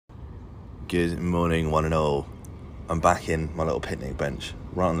Good morning, one and all. I'm back in my little picnic bench,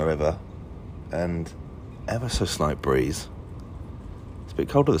 right on the river, and ever so slight breeze. It's a bit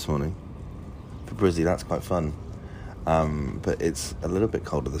colder this morning. For Brizzy, that's quite fun. But it's a little bit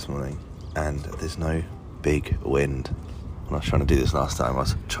colder this morning, and there's no big wind. When I was trying to do this last time, I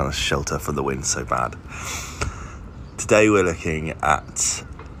was trying to shelter from the wind so bad. Today we're looking at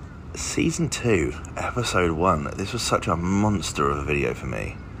Season 2, Episode 1. This was such a monster of a video for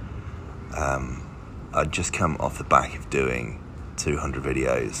me. I'd just come off the back of doing 200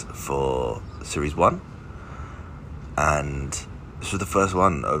 videos for Series 1. And this was the first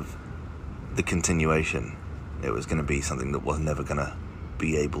one of the continuation. It was going to be something that was never going to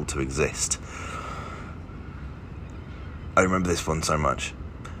be able to exist. I remember this one so much.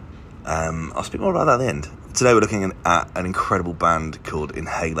 I'll speak more about that at the end. Today we're looking at an incredible band called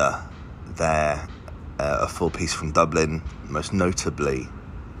Inhaler. They're a four-piece from Dublin. Most notably,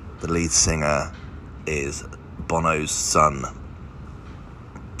 the lead singer is Bono's son.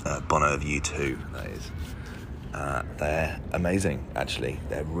 Bono of U2, that is. They're amazing, actually.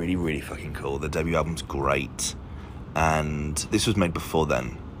 They're really, really fucking cool. The debut album's great. And this was made before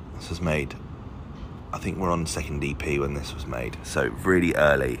then. This was made, I think we're on the second EP when this was made. So really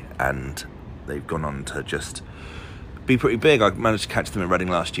early, and they've gone on to just be pretty big. I managed to catch them at Reading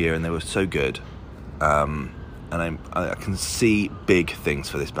last year, and they were so good. And I can see big things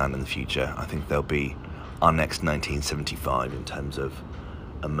for this band in the future. I think they'll be our next 1975 in terms of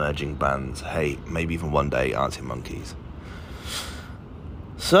emerging bands. Hey, maybe even one day Arctic Monkeys.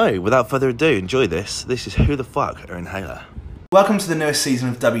 So, without further ado, enjoy this. This is Who the Fuck are Inhaler. Welcome to the newest season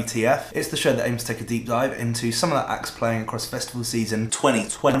of WTF. It's the show that aims to take a deep dive into some of the acts playing across festival season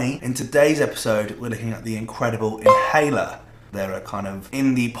 2020. In today's episode, we're looking at the incredible Inhaler. They're a kind of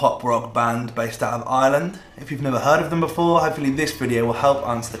indie pop rock band based out of Ireland. If you've never heard of them before, hopefully this video will help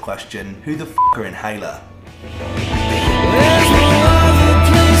answer the question, who the f*** are Inhaler?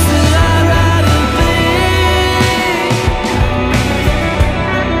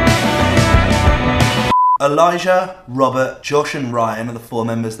 Elijah, Robert, Josh and Ryan are the four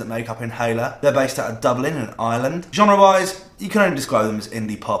members that make up Inhaler. They're based out of Dublin in Ireland. Genre-wise, you can only describe them as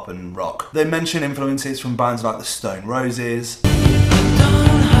indie pop and rock. They mention influences from bands like the Stone Roses.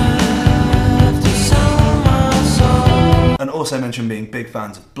 And also mention being big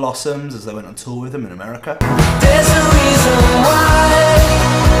fans of Blossoms as they went on tour with them in America. There's a reason why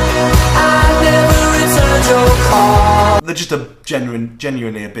I never returned your call. They're just a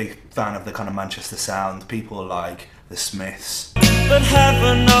genuinely a big fan of the kind of Manchester sound. People like the Smiths. But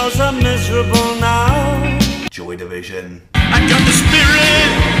heaven knows I'm miserable now. Joy Division. I got the spirit,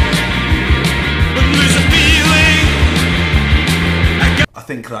 but lose a feeling. I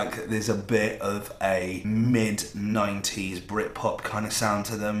think like there's a bit of a mid-90s Britpop kind of sound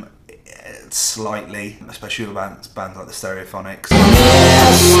to them, slightly, especially with bands like the Stereophonics.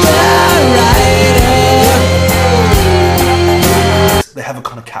 They have a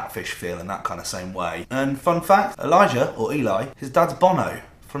kind of Catfish feel in that kind of same way. And fun fact, Elijah, or Eli, his dad's Bono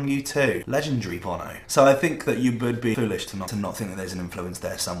from U2, legendary Bono. So I think that you would be foolish to not think that there's an influence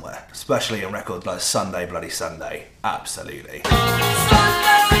there somewhere, especially on records like Sunday Bloody Sunday. Absolutely.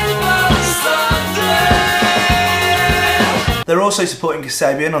 Sunday Bloody Sunday. They're also supporting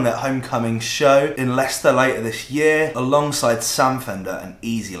Kasabian on their homecoming show in Leicester later this year, alongside Sam Fender and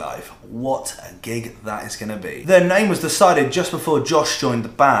Easy Life. What a gig that is going to be. Their name was decided just before Josh joined the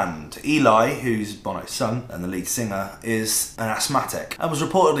band. Eli, who's Bono's son and the lead singer, is an asthmatic and was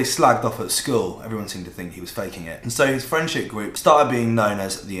reportedly slagged off at school. Everyone seemed to think he was faking it. And so his friendship group started being known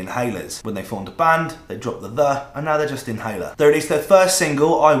as the Inhalers. When they formed a band, they dropped the, and now they're just Inhaler. They released their first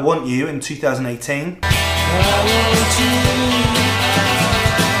single, I Want You, in 2018.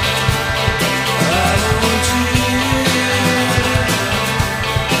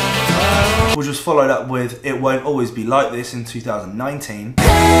 Which was followed up with It Won't Always Be Like This in 2019.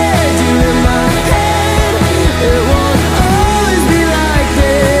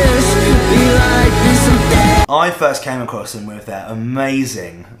 I first came across them with their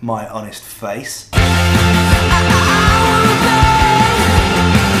amazing My Honest Face.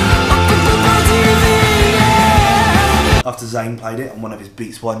 After Zayn played it on one of his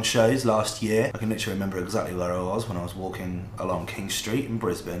Beats One shows last year, I can literally remember exactly where I was when I was walking along King Street in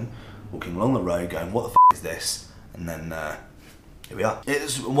Brisbane, walking along the road going, what the f*** is this? And then here we are.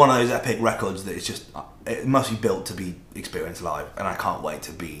 It's one of those epic records that is just, it must be built to be experienced live, and I can't wait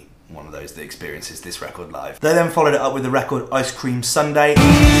to be one of those that experiences this record live. They then followed it up with the record Ice Cream Sunday.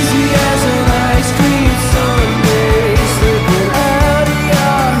 Easy as an ice cream sundae, slipping out of your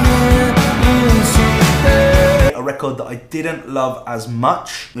hand into a record that I didn't love as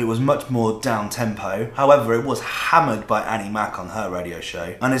much. It was much more down-tempo. However, it was hammered by Annie Mac on her radio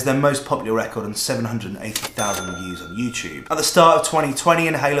show and is their most popular record on 780,000 views on YouTube. At the start of 2020,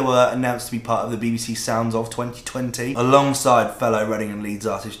 Inhaler were announced to be part of the BBC Sounds of 2020 alongside fellow Reading and Leeds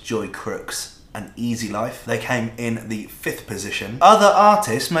artist Joy Crooks and Easy Life. They came in the 5th position. Other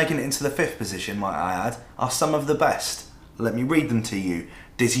artists making it into the 5th position, might I add, are some of the best. Let me read them to you.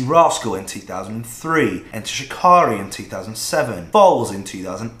 Dizzy Rascal in 2003, Enter Shikari in 2007, Foals in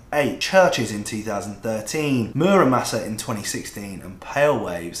 2008, Churches in 2013, Muramasa in 2016, and Pale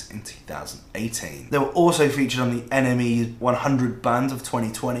Waves in 2018. They were also featured on the NME 100 Band of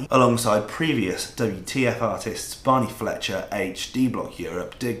 2020, alongside previous WTF artists Barney Fletcher, H, D Block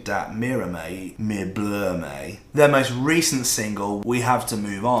Europe, Dig Dat, Mira May, Mir Blur May. Their most recent single, We Have to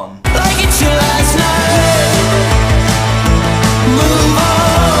Move On, like it's your last night. Move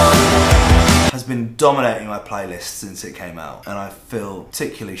on, has been dominating my playlist since it came out, and I feel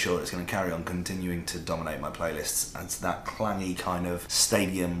particularly sure it's going to carry on continuing to dominate my playlists, as that clangy kind of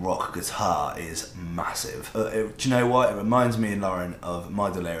stadium rock guitar is massive. Do you know what? It reminds me, Lauren, of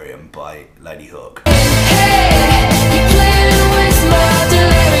My Delirium by Lady Hook.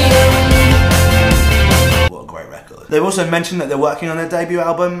 What a great record. They've also mentioned that they're working on their debut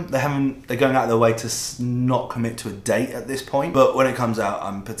album. They're going out of their way to not commit to a date at this point, but when it comes out,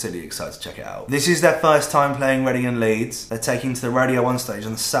 I'm particularly excited to check it out. This is their first time playing Reading and Leeds. They're taking to the Radio 1 stage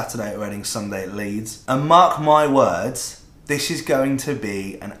on the Saturday at Reading, Sunday at Leeds. And mark my words, this is going to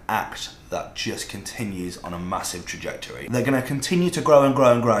be an act that just continues on a massive trajectory. They're going to continue to grow and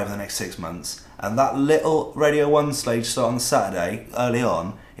grow and grow over the next 6 months, and that little Radio 1 stage start on Saturday, early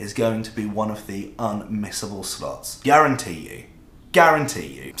on, is going to be one of the unmissable slots. Guarantee you. Guarantee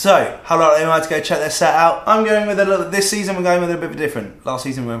you. So, how likely am I to go check their set out? I'm going with this season we're going with a bit of a different. Last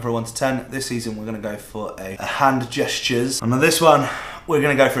season we went for a 1 to 10. This season we're going to go for a hand gestures. And on this one, we're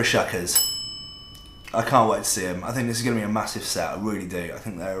going to go for a shuckers. I can't wait to see them. I think this is going to be a massive set, I really do. I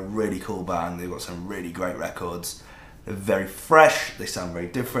think they're a really cool band. They've got some really great records. They're very fresh, they sound very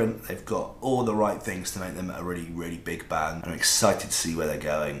different, they've got all the right things to make them a really, really big band. I'm excited to see where they're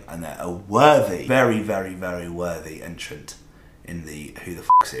going, and they're a worthy, very, very, very worthy entrant in the Who the F***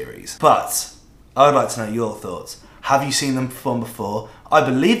 series. But, I would like to know your thoughts. Have you seen them perform before? I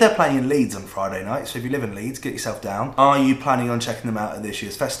believe they're playing in Leeds on Friday night, so if you live in Leeds, get yourself down. Are you planning on checking them out at this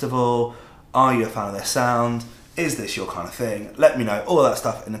year's festival? Are you a fan of their sound? Is this your kind of thing? Let me know all that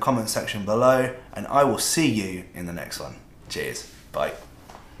stuff in the comments section below, and I will see you in the next one. Cheers. Bye.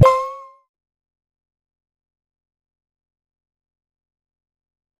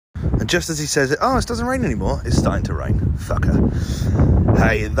 And just as he says it, oh, it doesn't rain anymore, it's starting to rain. Fucker.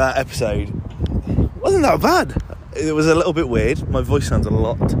 Hey, that episode wasn't that bad. It was a little bit weird. My voice sounds a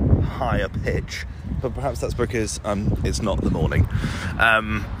lot higher pitch, but perhaps that's because it's not the morning.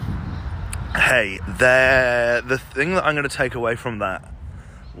 Hey, the thing that I'm going to take away from that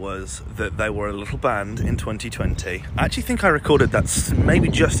was that they were a little band in 2020. I actually think I recorded that maybe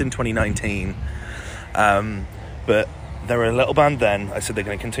just in 2019, but they were a little band then. I said they're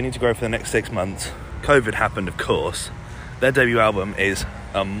going to continue to grow for the next 6 months. COVID happened, of course. Their debut album is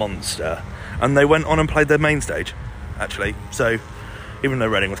a monster, and they went on and played their main stage, actually. So even though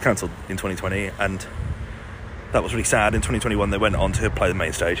Reading was cancelled in 2020 and that was really sad, in 2021 they went on to play the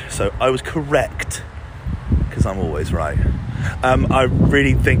main stage. So I was correct, because I'm always right. I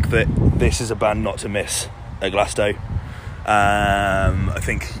really think that this is a band not to miss at Glasgow. I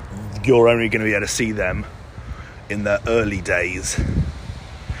think you're only going to be able to see them in their early days.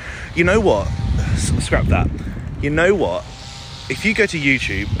 You know what? Scrap that. You know what? If you go to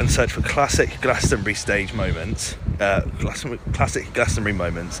YouTube and search for classic Glastonbury stage moments, classic Glastonbury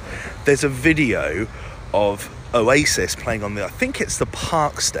moments, there's a video of Oasis playing on I think it's the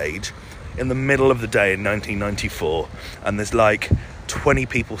Park stage in the middle of the day in 1994, and there's like 20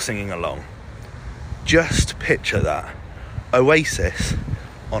 people singing along. Just picture that. Oasis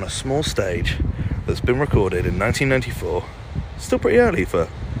on a small stage that's been recorded in 1994. Still pretty early for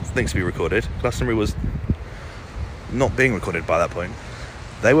things to be recorded. Glastonbury was not being recorded by that point.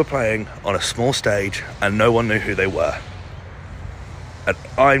 They were playing on a small stage and no one knew who they were. And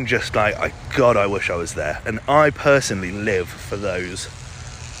I'm just like, God, I wish I was there. And I personally live for those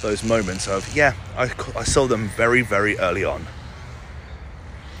moments of, yeah, I saw them very, very early on.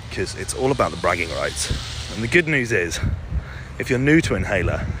 Because it's all about the bragging rights. And the good news is, if you're new to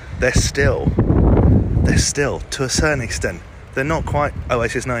Inhaler, they're still, to a certain extent, they're not quite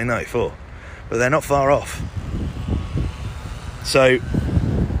Oasis 1994, but they're not far off. So,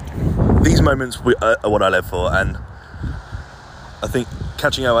 these moments are what I live for, and I think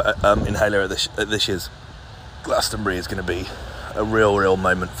catching out Inhaler at this year's Glastonbury is going to be a real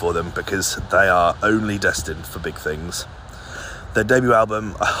moment for them, because they are only destined for big things. Their debut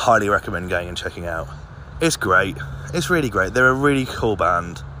album, I highly recommend going and checking out. It's great. It's really great. They're a really cool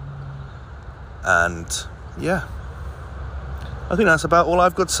band. And yeah, I think that's about all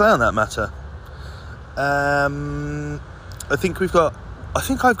I've got to say on that matter. I think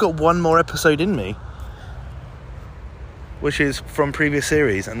I've got one more episode in me, which is from previous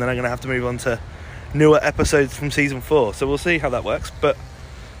series, and then I'm going to have to move on to newer episodes from season 4. So we'll see how that works. But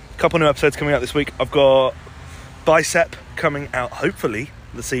a couple new episodes coming out this week. I've got Bicep coming out hopefully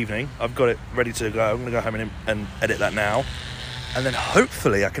this evening. I've got it ready to go. I'm going to go home and edit that now. And then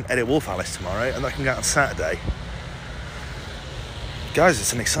hopefully I can edit Wolf Alice tomorrow, and that can go out on Saturday. Guys,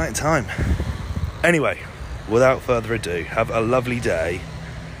 it's an exciting time. Anyway, without further ado, have a lovely day.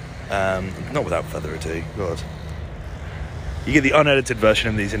 Not without further ado, God. You get the unedited version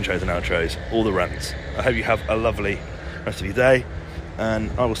of these intros and outros, all the rants. I hope you have a lovely rest of your day,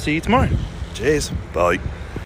 and I will see you tomorrow. Cheers. Bye.